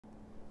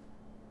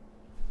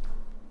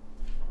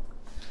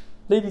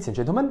Ladies and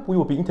gentlemen, we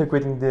will be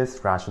integrating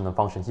this rational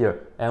function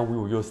here, and we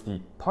will use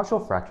the partial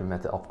fraction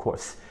method, of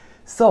course.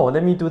 So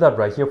let me do that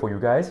right here for you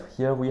guys.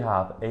 Here we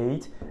have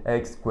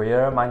 8x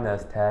squared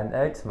minus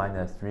 10x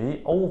minus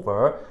 3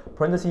 over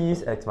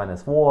parentheses x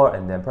minus 4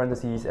 and then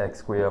parentheses x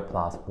squared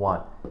plus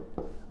 1.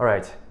 All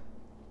right,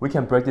 we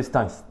can break this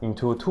down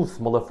into two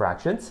smaller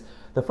fractions.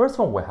 The first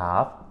one we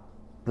have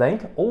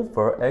blank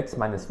over x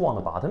minus 4 on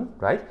the bottom,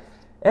 right?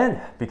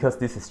 And because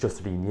this is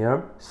just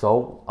linear,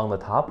 so on the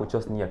top we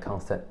just need a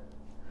constant.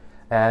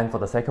 And for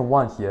the second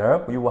one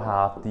here, we will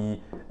have the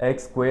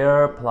x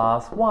squared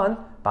plus 1,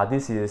 but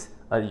this is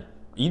an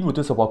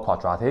irreducible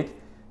quadratic.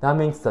 That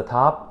means the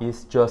top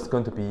is just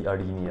going to be a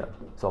linear,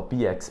 so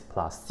bx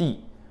plus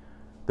c.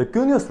 The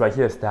good news right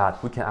here is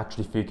that we can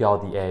actually figure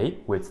out the a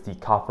with the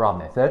carve-out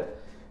method.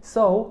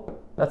 So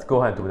let's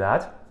go ahead and do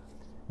that.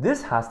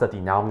 This has the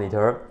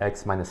denominator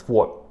x minus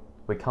 4.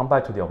 We come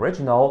back to the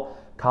original,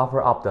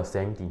 cover up the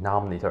same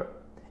denominator.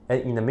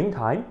 And in the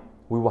meantime,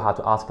 we will have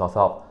to ask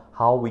ourselves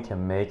how we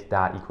can make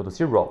that equal to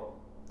 0.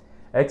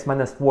 X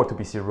minus 4 to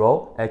be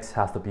 0, x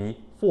has to be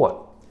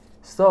 4.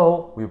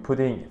 So we put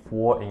in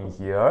 4 in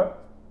here,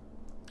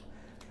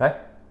 right?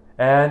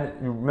 And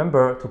you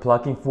remember to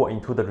plug in 4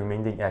 into the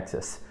remaining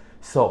x's.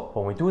 So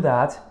when we do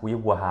that, we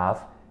will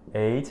have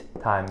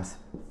 8 times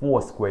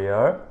 4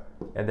 squared,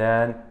 and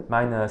then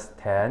minus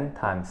 10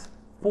 times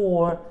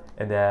 4,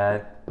 and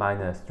then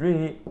minus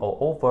 3 all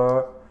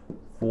over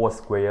 4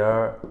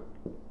 squared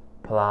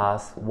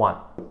plus 1.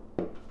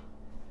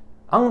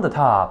 On the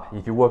top,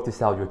 if you work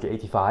this out, you'll get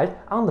 85.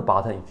 On the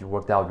bottom, if you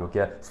work it out, you'll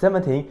get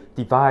 17.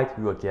 Divide,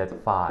 you will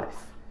get 5.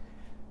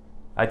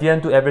 I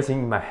didn't do everything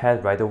in my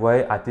head right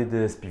away. I did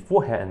this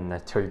beforehand and I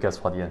tell you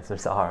guys what the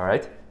answers are,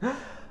 right?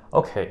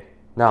 Okay,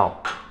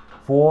 now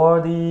for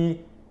the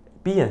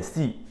B and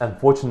C,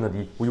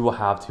 unfortunately, we will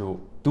have to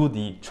do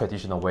the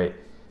traditional way.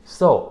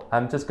 So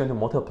I'm just going to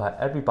multiply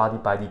everybody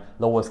by the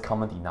lowest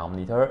common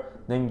denominator,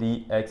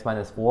 namely x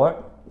minus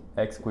 4,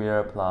 x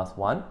squared plus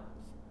 1.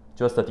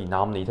 Just the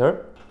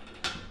denominator.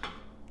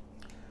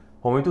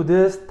 When we do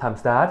this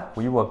times that,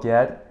 we will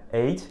get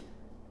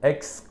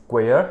 8x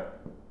squared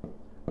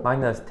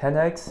minus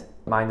 10x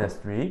minus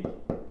 3.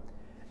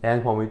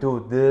 And when we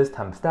do this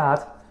times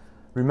that,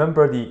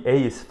 remember the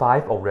a is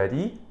 5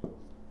 already.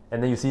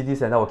 And then you see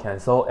this and that will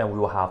cancel, and we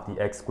will have the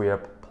x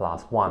squared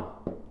plus 1.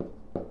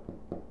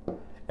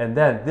 And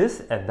then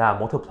this and that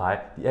multiply,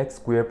 the x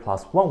squared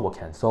plus 1 will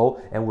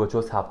cancel, and we'll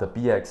just have the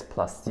bx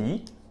plus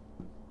c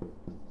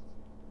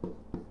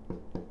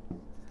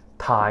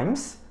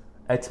times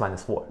x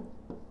minus 4,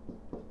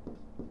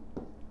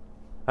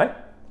 right?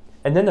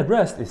 And then the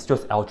rest is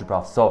just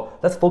algebra. So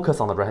let's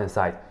focus on the right hand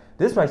side.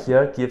 This right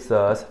here gives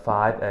us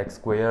 5x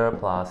squared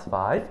plus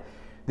 5.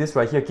 This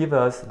right here gives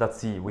us, let's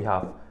see, we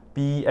have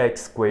bx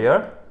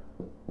squared,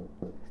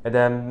 and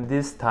then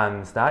this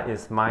times that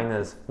is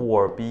minus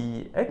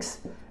 4bx,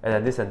 and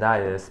then this and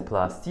that is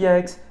plus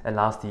cx, and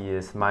lastly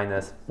is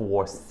minus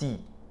 4c,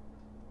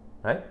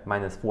 right?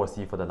 Minus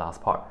 4c for the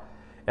last part.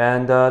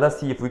 And let's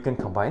see if we can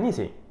combine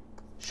anything.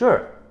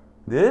 Sure,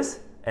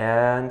 this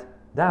and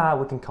that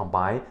we can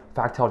combine,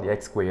 factor out the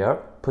x squared,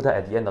 put that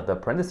at the end of the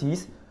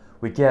parentheses.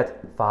 We get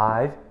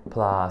 5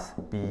 plus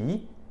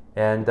b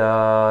and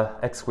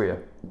x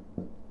squared.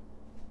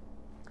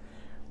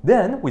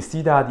 Then we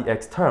see that the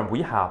x term,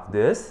 we have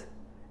this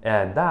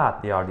and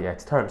that, they are the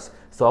x terms.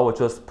 So I will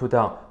just put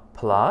down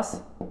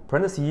plus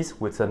parentheses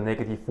with a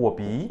negative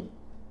 4b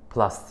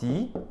plus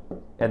c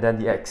and then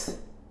the x.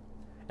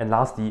 And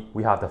lastly,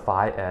 we have the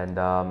 5 and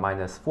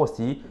minus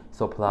 4c,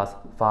 so plus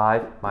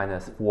 5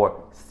 minus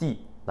 4c,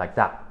 like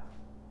that.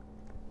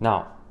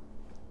 Now,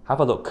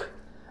 have a look.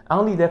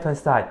 On the left-hand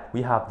side,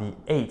 we have the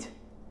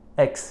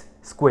 8x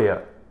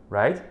squared,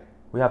 right?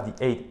 We have the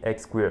 8x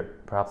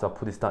squared. Perhaps I'll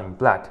put this down in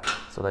black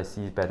so that I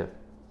see it better.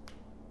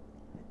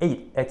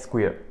 8x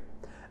squared.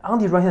 On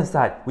the right-hand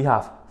side, we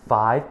have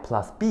 5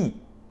 plus b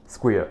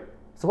squared.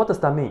 So what does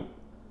that mean?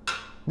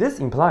 This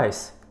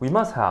implies we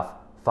must have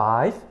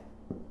 5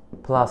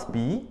 plus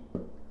b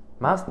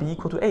must be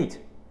equal to 8.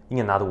 In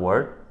another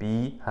word,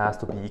 b has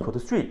to be equal to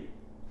 3.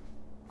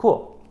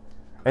 Cool.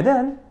 And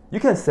then you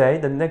can say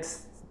the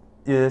next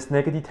is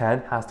negative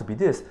 10 has to be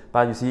this,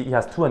 but you see it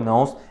has two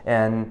unknowns,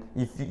 and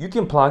if you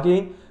can plug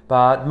in,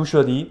 but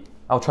usually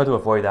I'll try to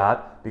avoid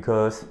that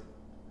because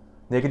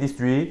negative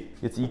 3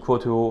 is equal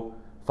to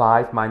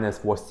 5 minus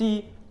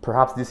 4c.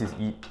 Perhaps this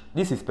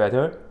is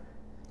better.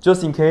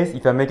 Just in case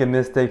if I make a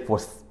mistake for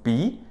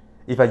b,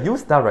 if I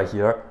use that right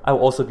here, I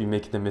will also be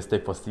making the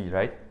mistake for c,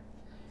 right?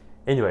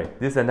 Anyway,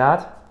 this and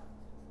that,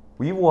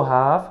 we will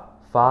have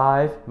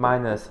 5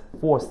 minus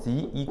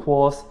 4c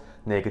equals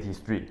negative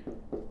 3.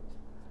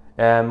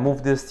 And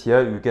move this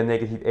here, you get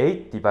negative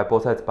 8, divide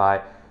both sides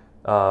by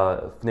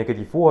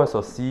negative 4,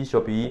 so c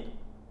shall be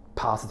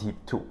positive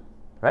 2,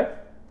 right?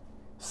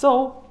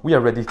 So we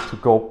are ready to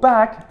go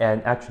back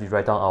and actually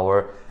write down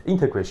our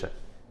integration.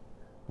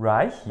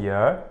 Right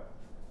here,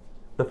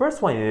 the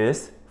first one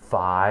is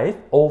 5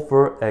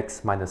 over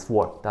x minus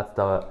 4. That's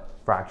the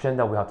fraction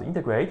that we have to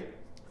integrate.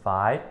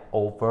 5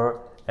 over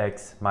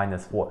x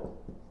minus 4.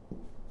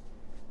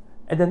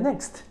 And then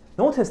next,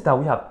 notice that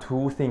we have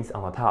two things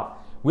on the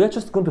top. We are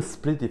just going to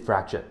split the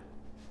fraction.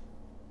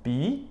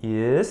 b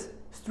is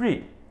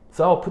 3.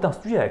 So I'll put down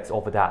 3x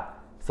over that.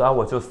 So I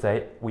will just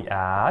say we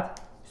add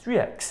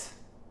 3x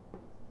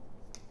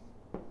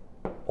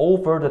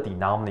over the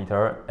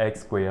denominator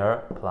x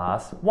squared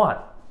plus 1.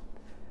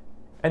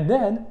 And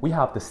then we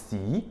have the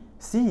c.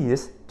 c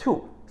is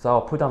 2. So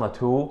I'll put down the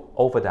 2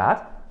 over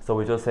that. So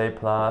we just say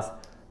plus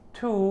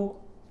 2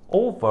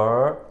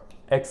 over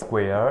x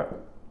squared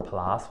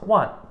plus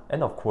 1.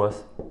 And of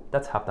course,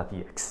 that's half that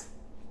dx.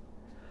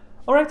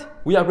 Alright,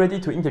 we are ready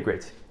to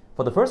integrate.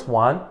 For the first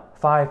one,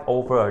 5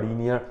 over a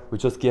linear, we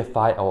just give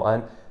phi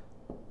ln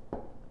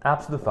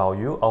absolute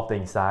value of the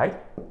inside.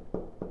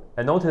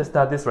 And notice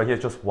that this right here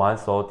is just 1,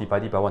 so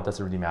divided by 1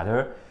 doesn't really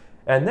matter.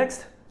 And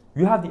next,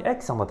 you have the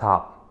x on the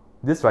top.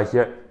 This right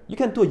here, you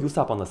can do a u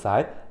sub on the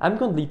side. I'm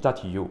going to leave that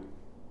to you.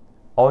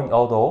 All in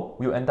all though,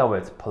 we'll end up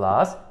with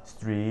plus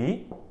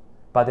 3,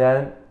 but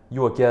then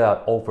you will get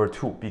over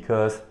 2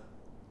 because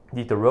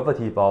the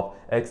derivative of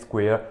x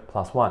squared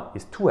plus 1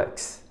 is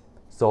 2x.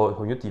 So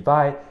when you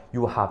divide,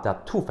 you will have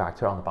that 2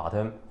 factor on the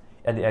bottom,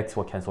 and the x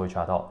will cancel each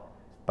other out.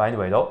 But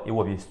anyway though, it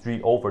will be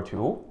 3 over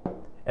 2,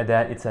 and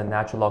then it's a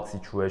natural log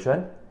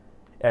situation.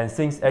 And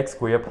since x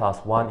squared plus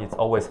 1 is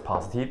always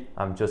positive,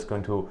 I'm just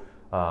going to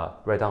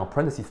write down a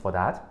parenthesis for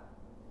that.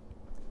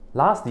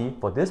 Lastly,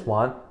 for this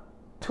one,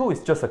 2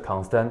 is just a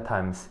constant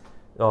times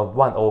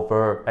 1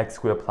 over x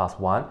squared plus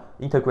 1.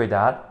 Integrate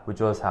that, we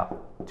just have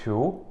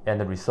 2, and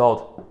the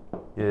result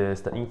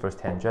is the inverse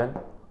tangent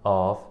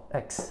of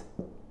x,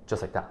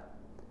 just like that.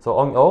 So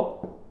all in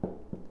all,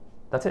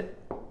 that's it.